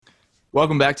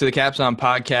Welcome back to the capsON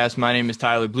podcast. My name is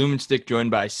Tyler Blumenstick,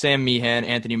 joined by Sam Meehan,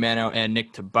 Anthony Mano, and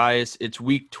Nick Tobias. It's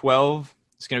week 12.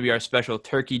 It's going to be our special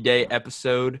Turkey Day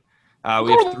episode.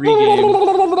 We have 3 games.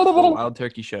 Oh, Wild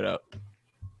Turkey, shut up.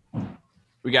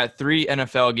 We got 3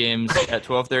 NFL games at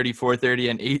 12:30, 4:30,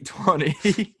 and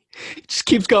 8:20. Just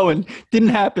keeps going. Didn't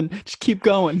happen. Just keep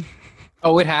going.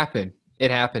 Oh, it happened.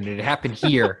 It happened. It happened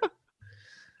here.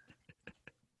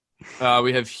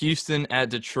 We have Houston at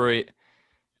Detroit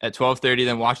at 12:30,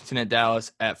 then Washington at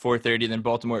Dallas at 4:30, then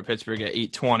Baltimore at Pittsburgh at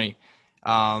 8:20.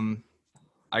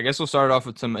 I guess we'll start off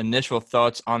with some initial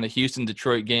thoughts on the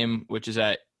Houston-Detroit game, which is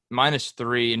at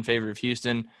 -3 in favor of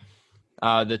Houston.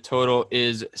 The total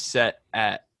is set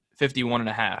at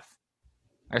 51.5.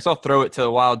 I guess I'll throw it to the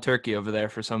Wild Turkey over there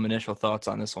for some initial thoughts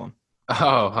on this one.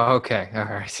 Oh, okay. All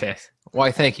right.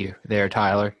 Why, thank you there,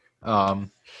 Tyler.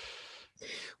 Well,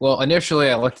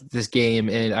 initially I looked at this game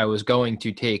and I was going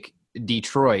to take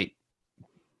Detroit,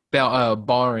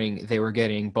 barring they were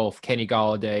getting both Kenny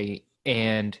Golladay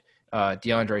and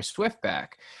DeAndre Swift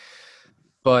back.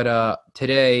 But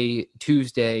today,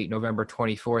 Tuesday, November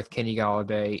 24th, Kenny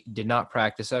Golladay did not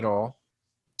practice at all.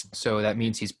 So that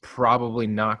means he's probably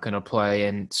not going to play.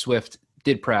 And Swift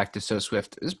did practice, so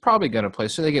Swift is probably going to play.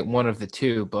 So they get one of the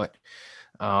two. But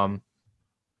no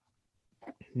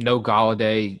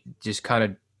Golladay just kind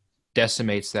of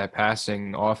decimates that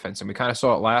passing offense. And we kind of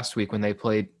saw it last week when they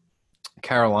played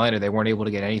Carolina. They weren't able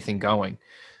to get anything going.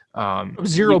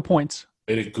 0 points.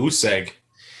 Made a goose egg.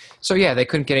 So, yeah, they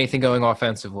couldn't get anything going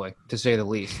offensively, to say the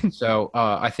least. So,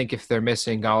 I think if they're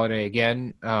missing Golladay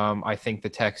again, I think the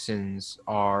Texans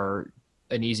are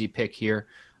an easy pick here.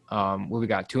 What we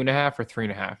got, 2.5 or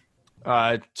 3.5?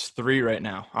 It's 3 right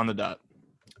now on the dot.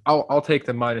 I'll take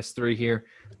the -3 here.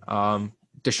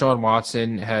 Deshaun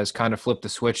Watson has kind of flipped the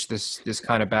switch this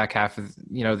kind of back half of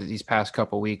these past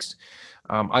couple weeks.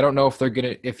 I don't know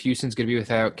if Houston's gonna be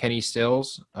without Kenny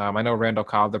Stills. I know Randall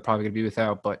Cobb they're probably gonna be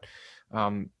without, but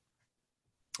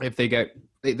if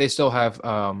they still have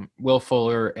Will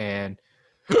Fuller and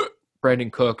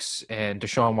Brandon Cooks and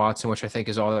Deshaun Watson, which I think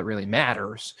is all that really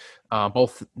matters.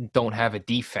 Both don't have a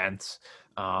defense.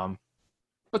 But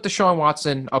Deshaun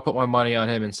Watson, I'll put my money on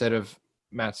him instead of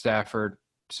Matt Stafford.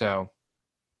 So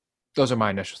those are my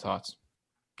initial thoughts.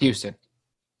 Houston,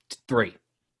 3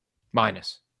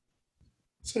 minus.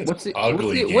 What's the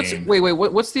ugly game?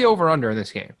 What's the over/under in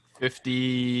this game?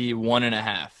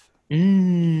 51.5.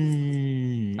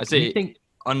 I say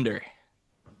under.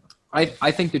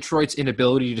 I think Detroit's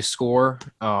inability to score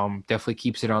definitely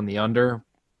keeps it on the under.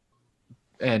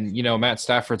 And, Matt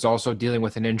Stafford's also dealing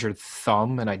with an injured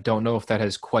thumb, and I don't know if that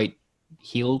has quite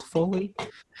healed fully.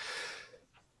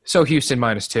 So Houston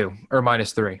 -2 or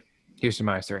 -3. Houston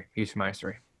 -3. Houston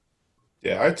 -3.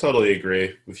 Yeah, I totally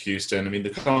agree with Houston. I mean,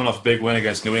 they're coming off a big win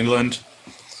against New England.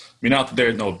 I mean, not that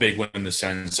there's no big win in the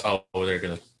sense, they're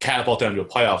going to catapult them to a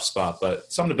playoff spot,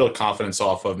 but something to build confidence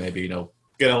off of, maybe,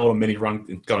 get a little mini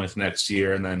run going into next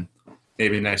year, and then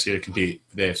maybe next year to compete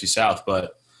for the AFC South.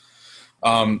 But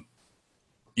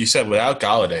you said without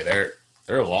Golladay,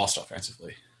 they're lost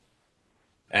offensively.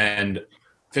 And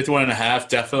 51.5,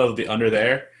 definitely the under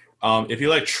there. If you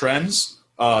like trends,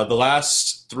 the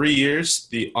last 3 years,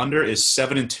 the under is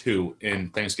 7-2 in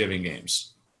Thanksgiving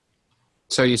games.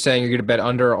 So you're saying you're going to bet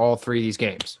under all 3 of these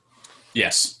games?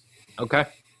 Yes. Okay.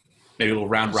 Maybe a little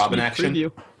round robin action.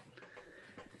 Preview.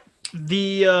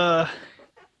 The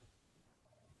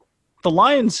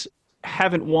Lions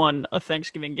haven't won a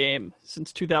Thanksgiving game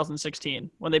since 2016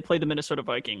 when they played the Minnesota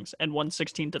Vikings and won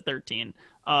 16-13.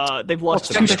 They've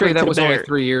lost 2 straight. That was to the only Bears.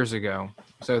 3 years ago.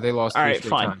 So they lost 3 straight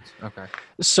times. Okay.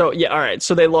 So yeah, all right.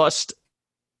 So they lost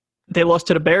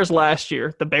to the Bears last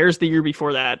year, the Bears the year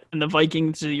before that, and the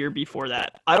Vikings the year before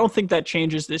that. I don't think that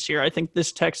changes this year. I think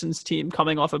this Texans team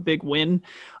coming off a big win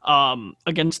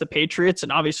against the Patriots,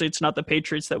 and obviously it's not the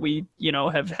Patriots that we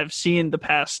have seen the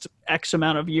past X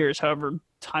amount of years, however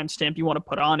timestamp you want to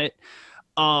put on it.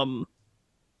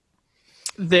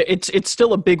 It's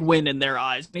still a big win in their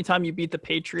eyes. Anytime you beat the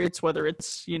Patriots, whether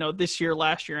it's this year,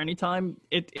 last year, anytime,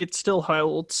 it still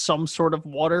holds some sort of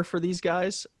water for these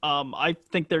guys. I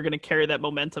think they're going to carry that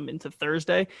momentum into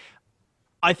Thursday.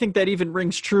 I think that even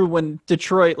rings true when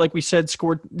Detroit, like we said,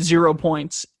 scored 0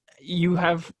 points. You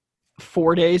have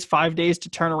 5 days to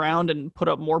turn around and put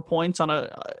up more points on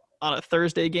a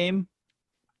Thursday game.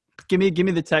 Give me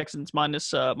the Texans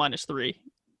 -3.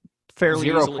 Fairly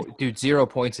easily. 0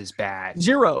 points is bad.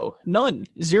 0. None.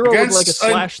 0 with like a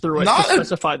slash through it to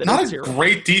specify that it's 0. Not a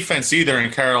great defense either in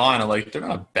Carolina. Like, they're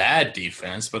not a bad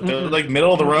defense, but they're like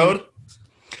middle of the road.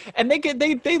 And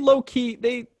they low key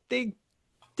they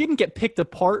didn't get picked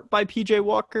apart by PJ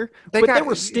Walker, there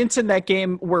were stints in that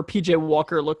game where PJ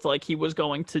Walker looked like he was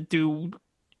going to do,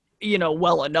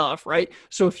 well enough, right?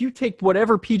 So if you take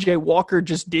whatever PJ Walker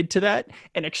just did to that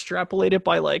and extrapolate it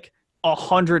by like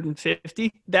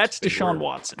 150, that's Deshaun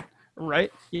Watson,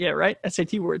 right? Yeah, right.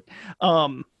 SAT word.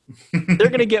 They're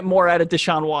going to get more out of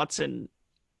Deshaun Watson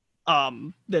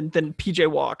than PJ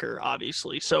Walker,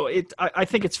 obviously. So I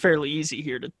think it's fairly easy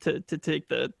here to take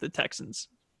the Texans.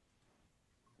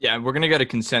 Yeah, we're going to get a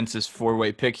consensus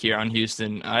 4-way pick here on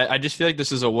Houston. I just feel like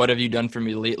this is a what have you done for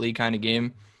me lately kind of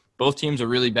game. Both teams are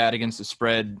really bad against the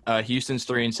spread. Houston's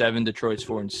 3-7, Detroit's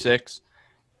 4-6.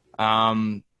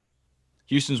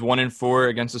 Houston's 1-4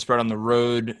 against the spread on the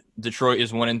road. Detroit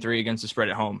is 1-3 against the spread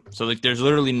at home. So like, there's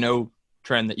literally no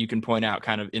trend that you can point out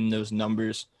kind of in those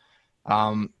numbers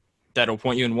that'll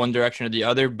point you in one direction or the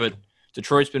other. But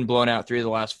Detroit's been blown out 3 of the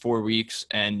last 4 weeks,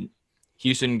 and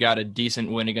Houston got a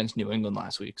decent win against New England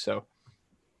last week. So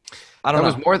I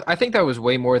don't know. I think that was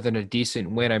way more than a decent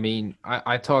win. I mean,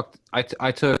 I took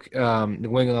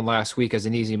New England last week as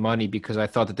an easy money because I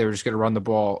thought that they were just going to run the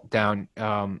ball down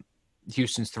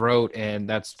Houston's throat, and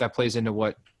that plays into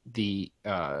what the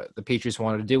Patriots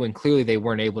wanted to do, and clearly they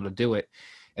weren't able to do it.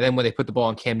 And then when they put the ball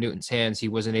in Cam Newton's hands, he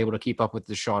wasn't able to keep up with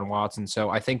Deshaun Watson. So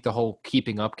I think the whole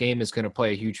keeping up game is going to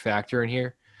play a huge factor in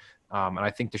here. And I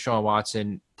think Deshaun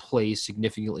Watson plays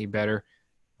significantly better,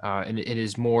 and it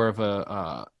is more of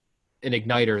an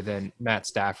igniter than Matt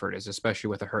Stafford is, especially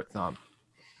with a hurt thumb.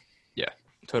 Yeah,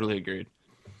 totally agreed.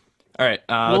 All right,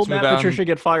 will Matt Patricia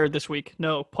get fired this week?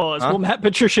 No, pause. Will Matt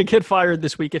Patricia get fired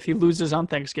this week if he loses on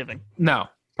Thanksgiving? No,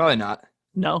 probably not.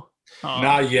 No,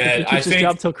 not yet. He keeps his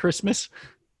job till Christmas.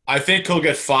 I think he'll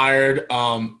get fired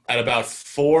at about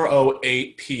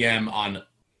 4:08 p.m. on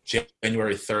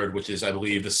January 3rd, which is, I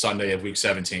believe, the Sunday of Week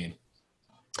 17.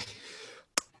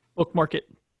 Bookmark it.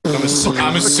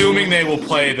 I'm assuming they will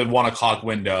play the 1 o'clock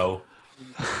window.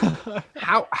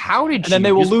 How did you? And then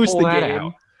they will lose the game.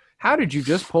 Out? How did you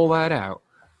just pull that out?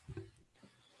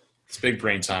 It's big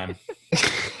brain time.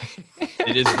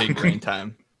 It is big brain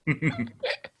time.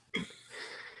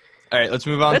 All right, let's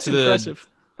move on That's to impressive.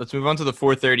 Let's move on to the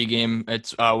 4:30 game.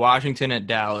 It's Washington at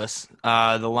Dallas.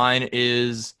 The line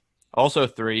is also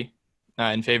 3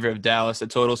 in favor of Dallas. The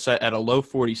total set at a low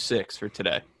 46 for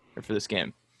today, or for this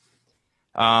game.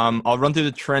 I'll run through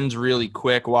the trends really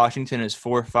quick. Washington is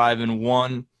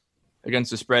 4-5-1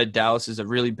 against the spread. Dallas is a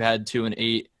really bad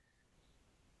 2-8.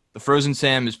 The Frozen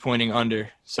Sam is pointing under.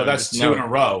 So that's 2 in a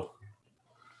row.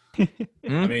 I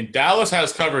mean, Dallas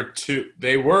has covered 2.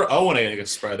 They were 0-8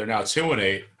 against the spread. They're now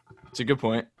 2-8. It's a good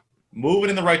point.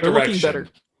 Moving in the right They're direction. looking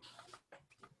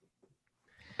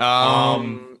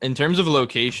better. In terms of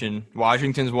location,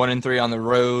 Washington's 1-3 on the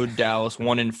road. Dallas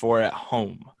 1-4 at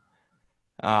home.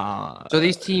 So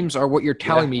these teams are what you're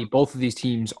telling me. Both of these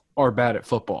teams are bad at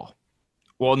football.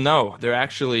 Well, no, they're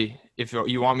actually. If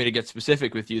you want me to get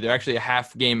specific with you, they're actually a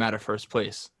half game out of first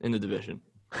place in the division.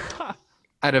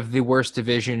 Out of the worst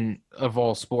division of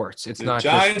all sports, it's not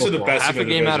Giants just are the best. Half a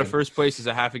game out of first place is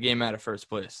a half a game out of first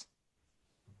place.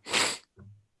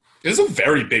 This is a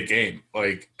very big game.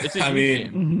 Like, It's a I huge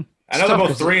mean, game. I know they're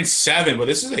both 3-7, but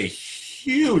this is a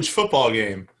huge football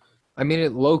game. I mean,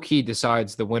 it low-key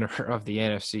decides the winner of the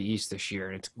NFC East this year.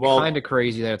 And it's kind of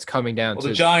crazy that it's coming down to –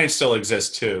 the Giants still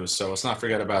exist too, so let's not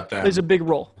forget about that. Plays a big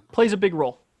role.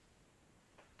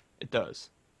 It does.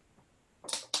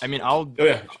 I mean, I'll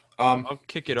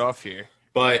kick it off here.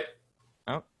 But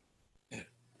oh,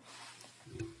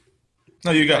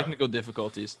 no, you go. Technical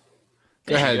difficulties.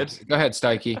 Go ahead,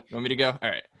 Stikey. You want me to go? All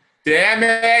right. Damn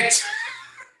it!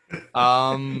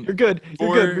 You're good.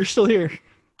 You're still here.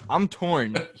 I'm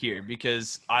torn here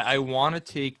because I want to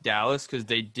take Dallas because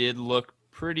they did look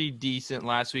pretty decent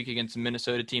last week against a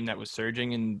Minnesota team that was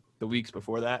surging in the weeks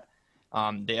before that. They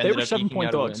were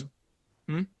 7-point dogs.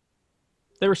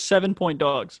 They were 7-point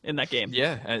dogs in that game.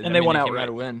 Yeah, and they won outright. Out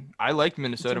a win. I liked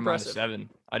Minnesota -7.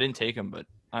 I didn't take them, but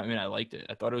I mean I liked it.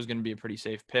 I thought it was going to be a pretty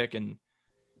safe pick, and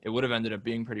it would have ended up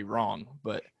being pretty wrong.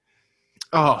 But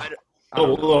just a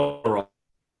little.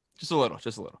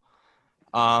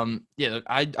 Yeah, look,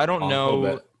 I don't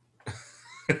know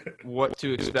what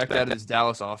to expect out of this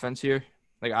Dallas offense here.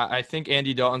 Like I think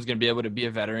Andy Dalton's going to be able to be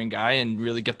a veteran guy and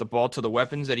really get the ball to the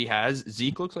weapons that he has.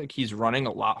 Zeke looks like he's running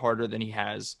a lot harder than he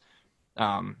has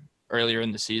earlier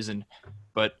in the season.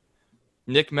 But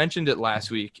Nick mentioned it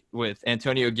last week with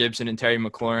Antonio Gibson and Terry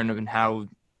McLaurin and how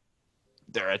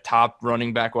they're a top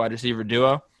running back wide receiver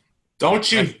duo.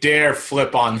 Don't you dare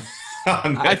flip on this.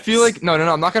 I feel like no,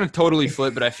 I'm not going to totally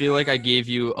flip, but I feel like I gave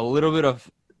you a little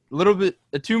bit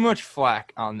too much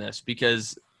flack on this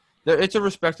because it's a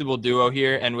respectable duo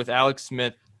here, and with Alex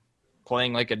Smith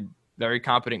playing like a very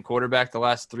competent quarterback the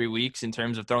last 3 weeks in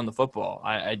terms of throwing the football.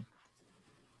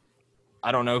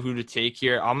 I don't know who to take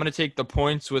here. I'm going to take the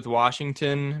points with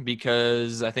Washington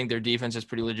because I think their defense is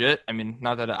pretty legit. I mean,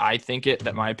 not that I think it,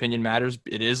 that my opinion matters.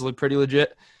 It is pretty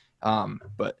legit.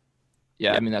 But,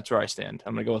 yeah, I mean, that's where I stand.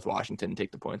 I'm going to go with Washington and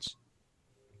take the points.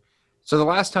 So the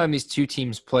last time these two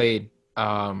teams played,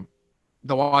 the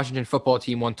Washington football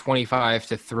team won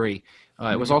 25-3.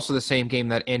 It was also the same game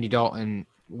that Andy Dalton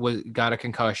got a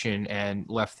concussion and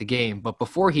left the game. But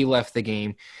before he left the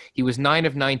game, he was 9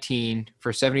 of 19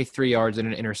 for 73 yards and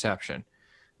an interception.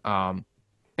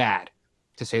 Bad,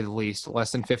 to say the least.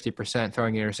 Less than 50%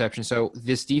 throwing an interception. So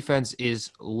this defense is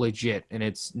legit, and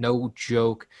it's no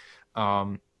joke.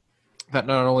 That not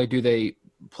only do they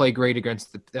play great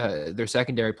against their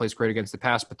secondary plays great against the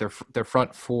pass, but their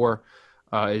front four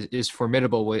is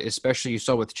formidable. Especially you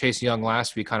saw with Chase Young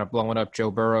last week, kind of blowing up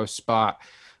Joe Burrow's spot.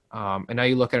 And now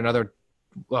you look at another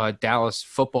Dallas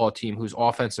football team whose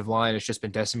offensive line has just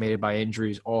been decimated by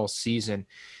injuries all season.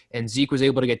 And Zeke was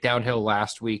able to get downhill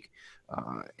last week.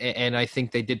 And I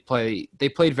think they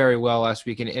played very well last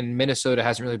week. And Minnesota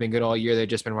hasn't really been good all year. They've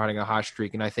just been riding a hot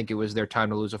streak. And I think it was their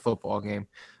time to lose a football game.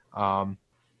 But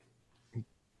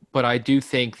I do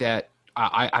think that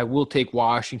I will take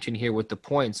Washington here with the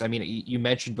points. I mean, you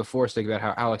mentioned before, Stig, about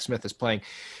how Alex Smith is playing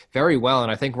very well, and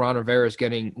I think Ron Rivera is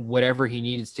getting whatever he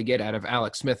needs to get out of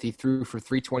Alex Smith. He threw for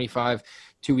 325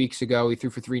 2 weeks ago. He threw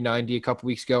for 390 a couple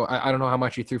weeks ago. I don't know how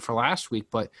much he threw for last week,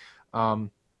 but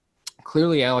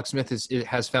clearly Alex Smith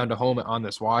has found a home on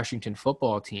this Washington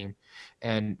football team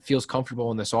and feels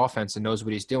comfortable in this offense and knows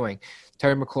what he's doing.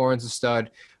 Terry McLaurin's a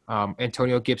stud.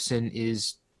 Antonio Gibson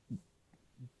is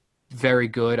very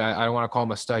good. I don't want to call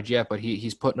him a stud yet, but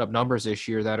he's putting up numbers this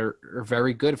year that are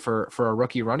very good for a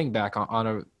rookie running back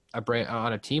on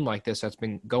a team like this that's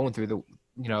been going through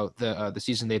the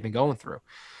season they've been going through.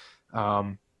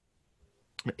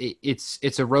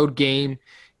 It's a road game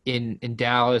in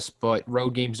Dallas, but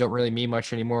road games don't really mean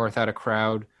much anymore without a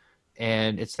crowd.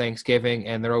 And it's Thanksgiving,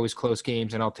 and they're always close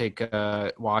games. And I'll take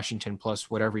Washington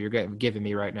plus whatever you're giving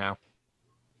me right now.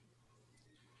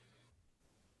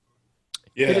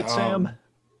 Yeah, Hit it, Sam.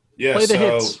 Yeah, Play the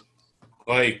hits.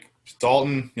 Like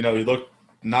Dalton, he looked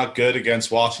not good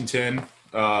against Washington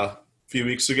a few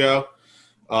weeks ago.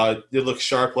 Did look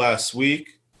sharp last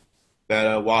week.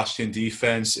 That Washington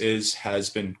defense has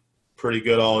been pretty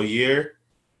good all year.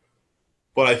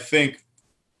 But I think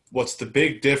what's the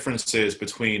big difference is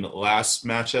between last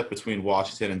matchup between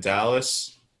Washington and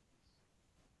Dallas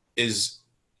is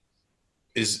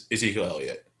Ezekiel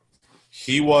Elliott.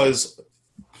 He was,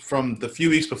 from the few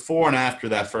weeks before and after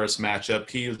that first matchup,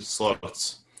 he just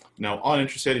looked,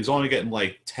 uninterested. He was only getting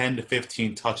like 10 to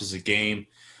 15 touches a game.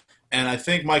 And I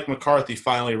think Mike McCarthy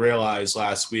finally realized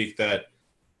last week that,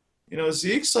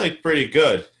 Zeke's like pretty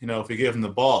good, if you give him the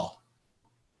ball.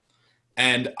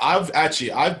 And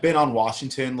I've been on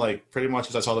Washington like pretty much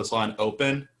as I saw this line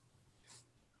open.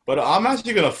 But I'm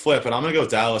actually going to flip and I'm going to go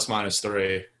Dallas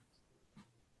 -3.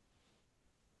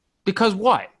 Because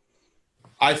what?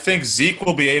 I think Zeke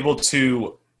will be able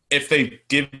to, if they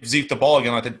give Zeke the ball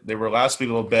again like they were last week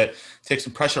a little bit, take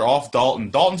some pressure off Dalton.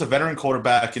 Dalton's a veteran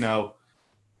quarterback,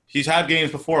 He's had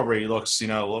games before where he looks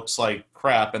like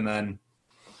crap,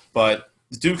 but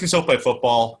the dude can still play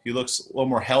football. He looks a little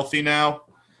more healthy now,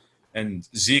 and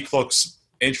Zeke looks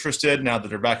interested now that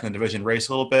they're back in the division race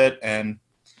a little bit. And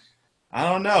I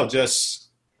don't know,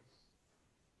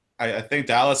 I think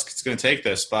Dallas is going to take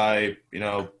this by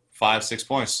 5-6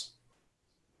 points.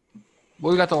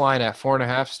 What we got the line at?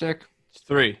 4.5, Stick?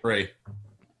 3.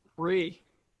 3.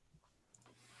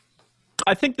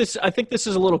 I think this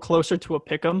is a little closer to a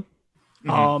pick'em.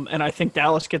 And I think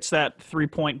Dallas gets that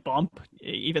 3-point bump,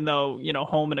 even though,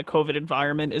 home in a COVID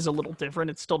environment is a little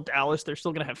different. It's still Dallas. They're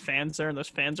still going to have fans there, and those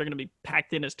fans are going to be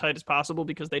packed in as tight as possible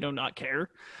because they do not care.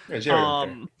 Yeah,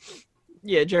 Jerry.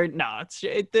 Yeah, Jerry. No,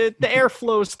 the air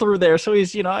flows through there, so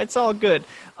he's it's all good.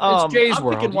 It's Jay's I'm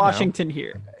world. picking Washington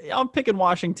here. I'm picking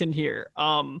Washington here.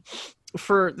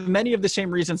 For many of the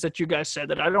same reasons that you guys said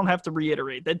that I don't have to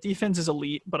reiterate. That defense is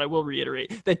elite, but I will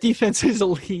reiterate that defense is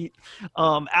elite.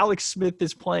 Alex Smith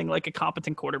is playing like a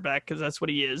competent quarterback because that's what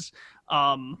he is.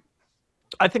 I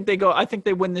think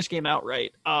they win this game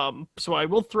outright. So I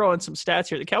will throw in some stats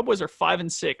here. The Cowboys are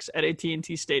 5-6 at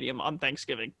AT&T Stadium on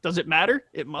Thanksgiving. Does it matter?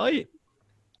 It might.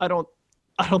 I don't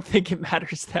think it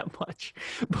matters that much.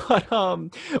 But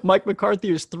Mike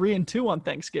McCarthy was 3-2 on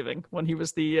Thanksgiving when he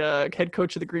was the head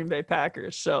coach of the Green Bay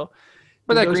Packers. So,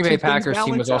 but that Green Bay Packers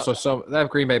team was also that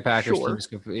Green Bay Packers Sure.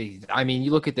 team was. I mean, you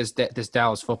look at this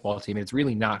Dallas football team; it's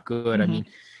really not good. I mean,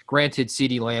 Granted,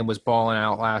 CeeDee Lamb was balling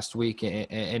out last week,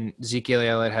 and Ezekiel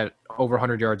Elliott had over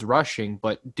 100 yards rushing.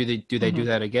 But do they do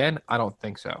that again? I don't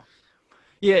think so.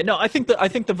 Yeah, no, I think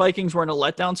the Vikings were in a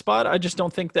letdown spot. I just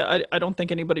don't think that I don't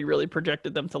think anybody really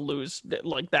projected them to lose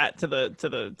like that to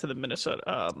the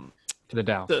Minnesota To the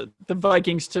Dallas. the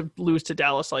Vikings to lose to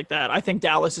Dallas like that. I think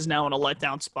Dallas is now in a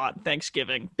letdown spot.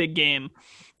 Thanksgiving, big game.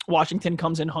 Washington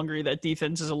comes in hungry. That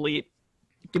defense is elite.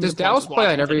 Give me Does the points Dallas with play on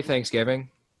Washington. every Thanksgiving?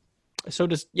 So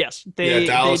does they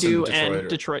Dallas do and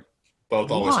Detroit. Both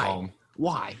always home.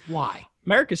 Why?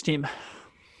 America's team.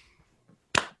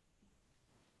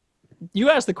 You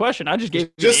asked the question. I just gave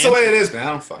you Just the way it is, man. I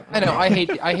don't fuck. I know. I hate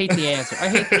the answer. I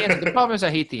hate the answer. The problem is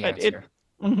I hate the answer.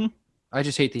 I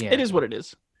just hate the answer. It is what it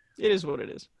is. It is what it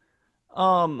is.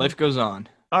 Life goes on.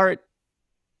 All right.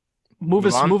 Move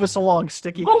on? us along,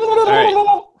 Sticky. All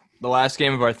right. The last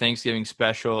game of our Thanksgiving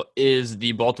special is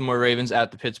the Baltimore Ravens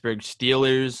at the Pittsburgh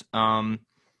Steelers.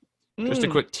 Just a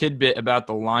quick tidbit about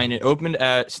the line. It opened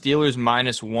at Steelers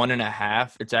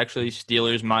 -1.5. It's actually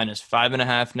Steelers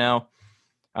 -5.5 now.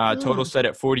 Total set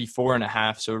at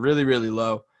 44.5, so really, really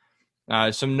low.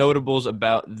 Some notables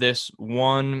about this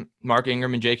one: Mark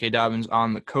Ingram and J.K. Dobbins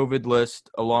on the COVID list,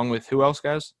 along with who else,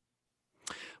 guys?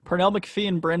 Pernell McPhee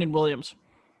and Brandon Williams.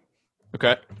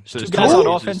 Okay, so Two there's guys on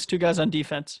excuses. offense, two guys on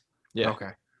defense. Yeah. Okay.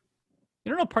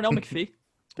 You don't know Pernell McPhee?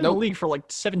 He's been in Nope. the league for like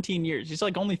 17 years. He's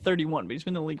like only 31, but he's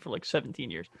been in the league for like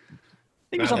 17 years. I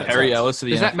think he was on the Harry Jets. Ellis of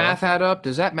the Does that NFL. math add up?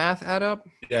 Does that math add up?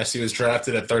 Yes, he was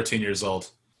drafted at 13 years old.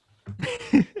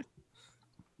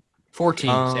 14,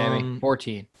 Sammy.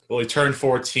 14. Well, he turned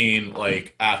 14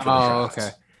 like after the Oh, draft. okay.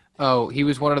 Oh, he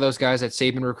was one of those guys that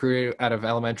Saban recruited out of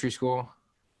elementary school.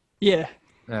 Yeah.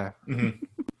 Yeah.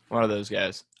 One of those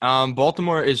guys.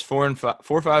 Baltimore is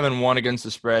 4-5-1 against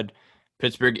the spread.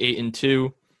 Pittsburgh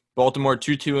 8-2. Baltimore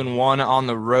 2-2-1 on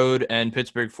the road, and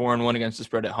Pittsburgh 4-1 against the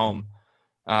spread at home.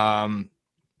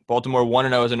 Baltimore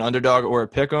 1-0 as an underdog or a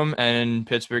pick'em, and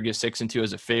Pittsburgh is 6-2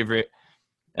 as a favorite.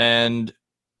 And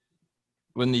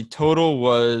when the total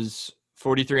was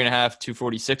 43.5 to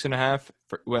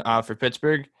 46.5 for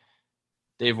Pittsburgh,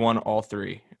 they've won all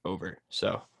three over.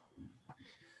 So.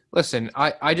 Listen,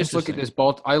 I just look at Interesting.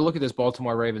 this I look at this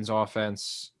Baltimore Ravens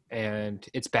offense, and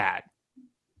it's bad.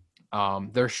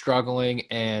 They're struggling,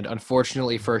 and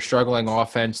unfortunately for a struggling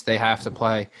offense, they have to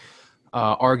play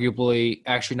arguably,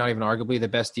 actually not even arguably, the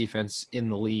best defense in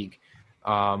the league.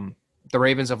 The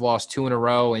Ravens have lost 2 in a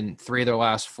row in 3 of their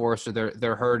last 4, so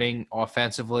they're hurting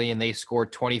offensively, and they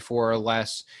scored 24 or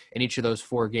less in each of those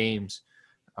 4 games.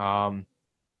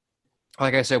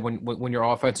 Like I said, when your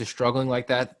offense is struggling like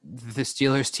that, the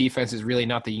Steelers' defense is really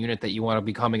not the unit that you want to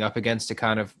be coming up against to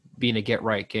kind of be in a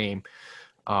get-right game.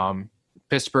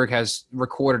 Pittsburgh has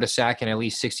recorded a sack in at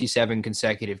least 67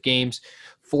 consecutive games,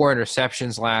 4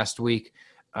 interceptions last week.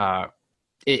 I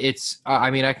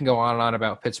mean, I can go on and on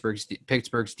about Pittsburgh's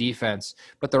defense,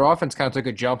 but their offense kind of took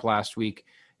a jump last week.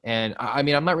 And I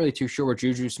mean, I'm not really too sure what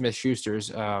Juju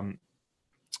Smith-Schuster's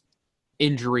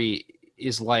injury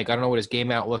is like. I don't know what his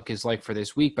game outlook is like for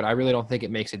this week, but I really don't think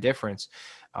it makes a difference.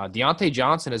 Deontay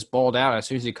Johnson has balled out as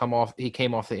soon as he came off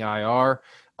the IR.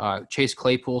 Chase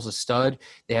Claypool's a stud.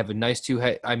 They have a nice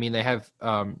two-head. I mean, they have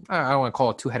I don't want to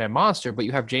call it two-headed monster, but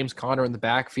you have James Conner in the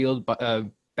backfield,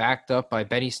 backed up by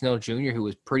Benny Snell Jr., who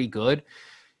is pretty good.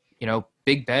 You know,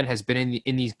 Big Ben has been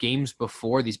in these games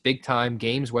before, these big-time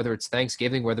games, whether it's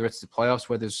Thanksgiving, whether it's the playoffs,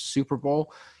 whether it's Super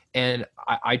Bowl. And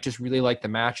I just really like the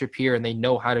matchup here, and they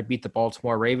know how to beat the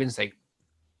Baltimore Ravens.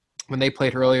 When they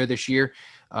played earlier this year,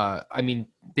 I mean,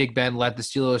 Big Ben led the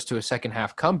Steelers to a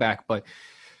second-half comeback, but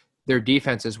their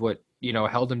defense is what,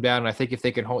 held them down. And I think if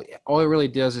they can hold – all it really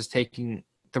does is taking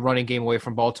the running game away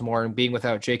from Baltimore and being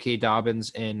without J.K.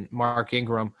 Dobbins and Mark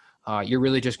Ingram, you're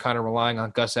really just kind of relying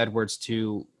on Gus Edwards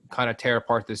to kind of tear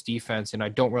apart this defense, and I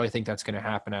don't really think that's going to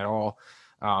happen at all.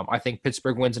 I think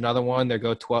Pittsburgh wins another one. They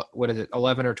go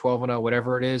 11 or 12-0,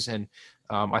 whatever it is, and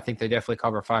I think they definitely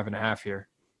cover 5.5 here.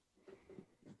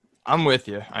 I'm with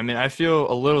you. I mean, I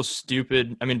feel a little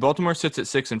stupid. I mean, Baltimore sits at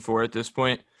 6-4 at this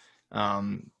point,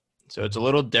 so it's a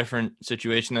little different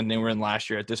situation than they were in last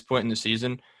year at this point in the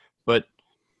season. But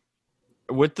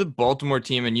with the Baltimore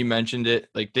team, and you mentioned it,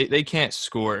 like they can't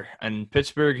score, and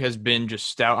Pittsburgh has been just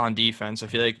stout on defense. I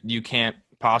feel like you can't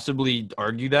possibly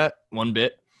argue that one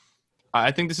bit.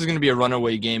 I think this is going to be a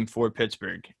runaway game for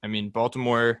Pittsburgh. I mean,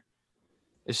 Baltimore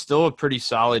is still a pretty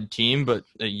solid team, but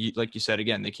like you said,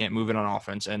 again, they can't move it on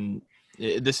offense. And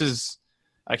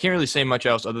I can't really say much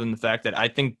else other than the fact that I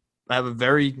think I have a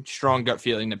very strong gut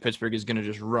feeling that Pittsburgh is going to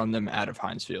just run them out of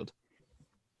Heinz Field.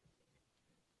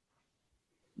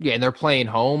 Yeah, and they're playing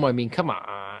home. I mean, come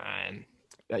on.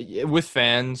 With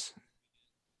fans,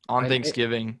 on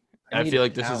Thanksgiving. I feel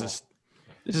like this is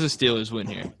a Steelers win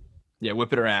here. Yeah,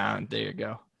 whip it around. There you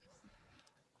go.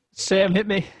 Sam, hit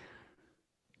me.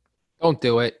 Don't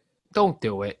do it. Don't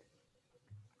do it.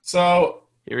 So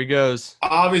Here he goes.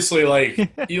 obviously, like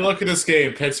you look at this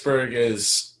game, Pittsburgh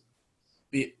is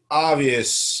the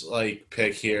obvious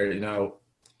pick here.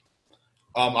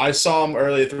 I saw him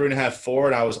early at 3.5, 4,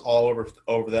 and I was all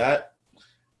over that.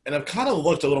 And I've kind of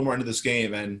looked a little more into this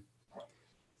game, and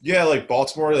yeah, like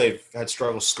Baltimore, they've had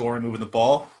struggles scoring, moving the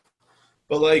ball,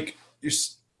 but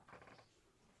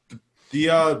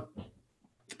the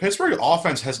Pittsburgh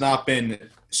offense has not been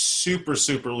super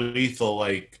lethal.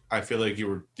 Like I feel like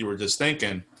you were just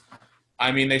thinking.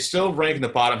 I mean, they still rank in the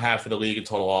bottom half of the league in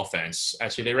total offense.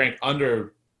 Actually, they rank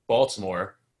under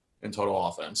Baltimore in total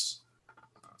offense.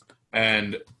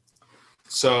 And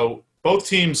so both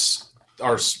teams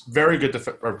are very good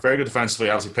defensively.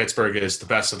 Obviously, Pittsburgh is the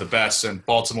best of the best, and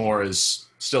Baltimore is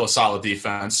still a solid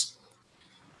defense.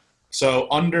 So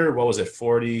under, what was it,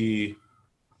 40?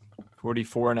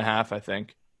 44.5, I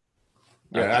think.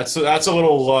 Yeah, that's a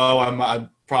little low.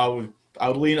 I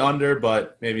would lean under,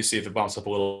 but maybe see if it bumps up a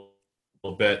little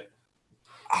bit.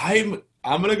 I'm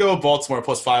gonna go Baltimore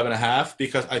plus 5.5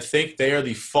 because I think they are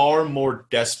the far more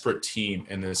desperate team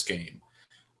in this game.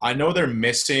 I know they're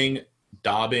missing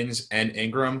Dobbins and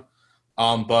Ingram,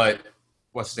 but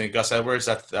what's his name? Gus Edwards.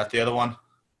 That the other one.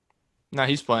 No,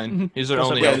 he's playing. He's their Gus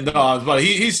only. Yeah, no, but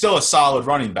he's still a solid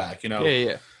running back.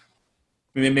 Yeah.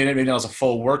 Maybe that was a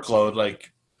full workload,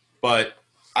 but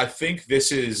I think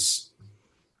this is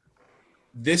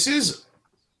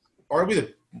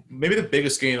arguably maybe the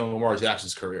biggest game of Lamar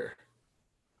Jackson's career.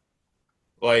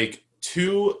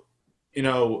 Two,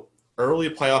 early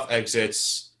playoff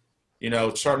exits,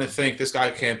 starting to think this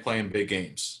guy can't play in big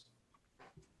games.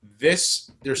 They're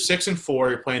 6-4.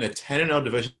 You're playing a 10-0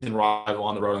 division rival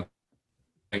on the road on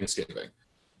Thanksgiving.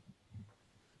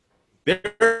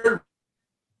 They're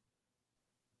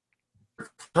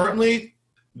currently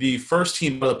the first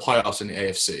team of the playoffs in the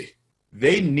AFC.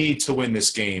 They need to win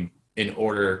this game in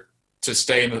order to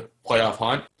stay in the playoff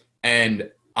hunt. And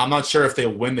I'm not sure if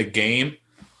they'll win the game,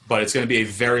 but it's going to be a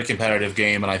very competitive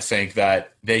game, and I think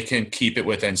that they can keep it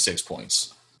within 6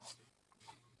 points.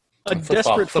 A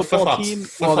desperate football team.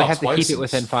 Well, they have to keep it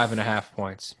within 5.5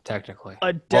 points, technically.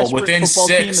 A desperate within football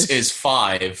 6 team is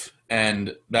 5,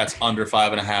 and that's under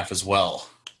 5.5 as well.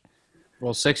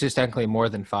 Well, 6 is technically more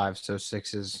than 5, so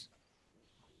 6 is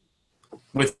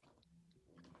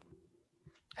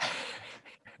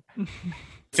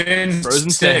Within Frozen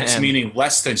 6, Sam. meaning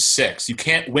less than 6. You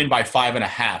can't win by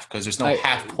 5.5 because there's no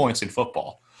half points in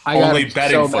football. I Only got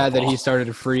betting so football. mad that he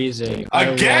started freezing.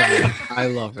 Again? I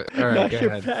love it. All No, right, go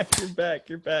you're ahead. back.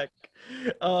 You're back.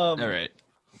 All right.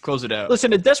 Close it out.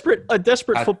 Listen, a desperate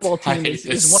football team hate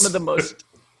is one of the most.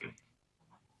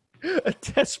 A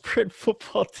desperate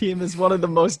football team is one of the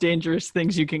most dangerous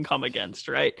things you can come against,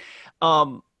 right?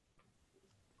 I'm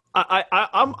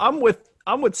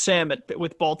with Sam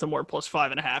with Baltimore plus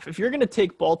 5.5. If you're gonna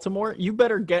take Baltimore, you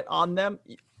better get on them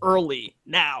early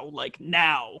now,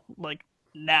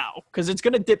 because it's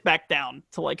gonna dip back down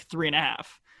to 3.5,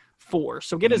 4.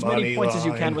 So get as many Money points as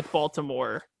you line. can with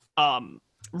Baltimore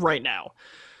right now.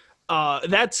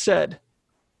 That said,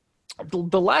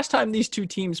 the last time these two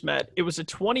teams met, it was a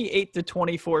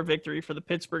 28-24 victory for the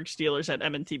Pittsburgh Steelers at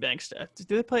M&T Bank.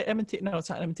 Do they play M&T? No, it's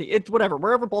not M&T. It's whatever,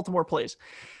 wherever Baltimore plays.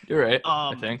 You're right.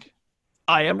 I think.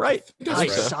 I am right. That's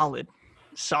right.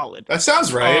 Solid. That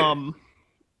sounds right.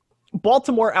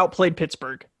 Baltimore outplayed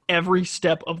Pittsburgh every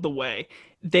step of the way.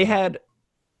 They had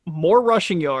more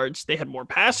rushing yards. They had more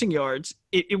passing yards.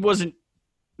 It wasn't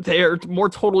there, more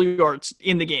total yards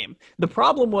in the game. The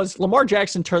problem was Lamar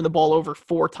Jackson turned the ball over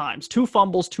 4 times, 2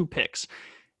 fumbles, 2 picks.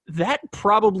 That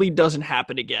probably doesn't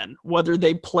happen again, whether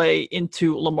they play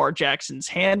into Lamar Jackson's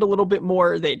hand a little bit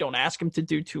more. They don't ask him to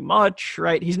do too much,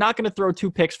 right? He's not going to throw 2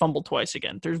 picks, fumble twice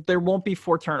again. There won't be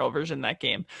 4 turnovers in that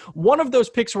game. One of those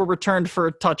picks were returned for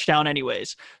a touchdown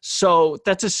anyways. So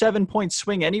that's a 7-point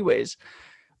swing anyways.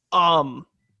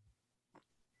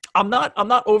 I'm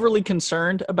not overly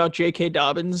concerned about J.K.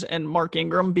 Dobbins and Mark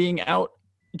Ingram being out.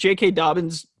 J.K.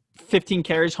 Dobbins, 15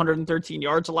 carries, 113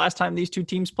 yards the last time these two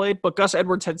teams played, but Gus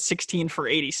Edwards had 16 for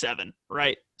 87,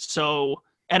 right? So,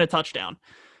 and a touchdown.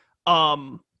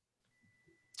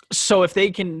 So if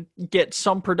they can get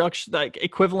some production,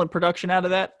 equivalent production out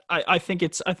of that, I think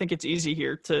it's easy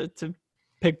here to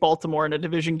pick Baltimore in a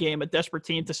division game, a desperate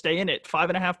team to stay in it.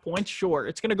 5.5 points, sure.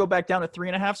 It's going to go back down to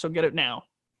 3.5, so get it now.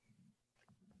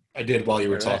 I did while you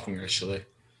were talking, actually.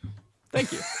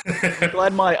 Thank you.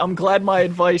 I'm glad my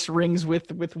advice rings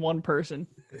with one person.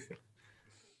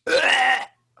 All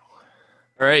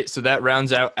All right, so that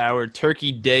rounds out our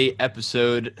Turkey Day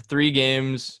episode. 3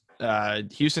 games,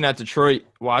 Houston at Detroit,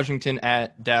 Washington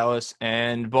at Dallas,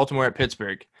 and Baltimore at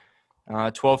Pittsburgh.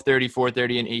 12:30,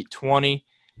 4:30, and 8:20.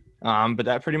 But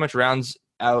that pretty much rounds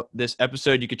out this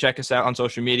episode. You can check us out on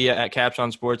social media at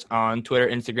capsON Sports on Twitter,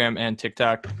 Instagram, and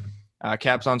TikTok.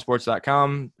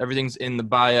 capsonsports.com. Everything's in the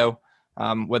bio,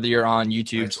 whether you're on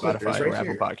YouTube, Spotify, or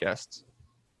Apple Podcasts.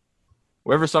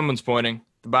 Wherever someone's pointing,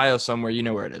 the bio's somewhere. You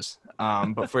know where it is.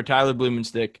 But for Tyler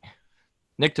Blumenstick,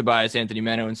 Nick Tobias, Anthony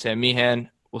Mano, and Sam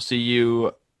Meehan, we'll see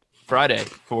you Friday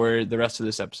for the rest of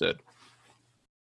this episode.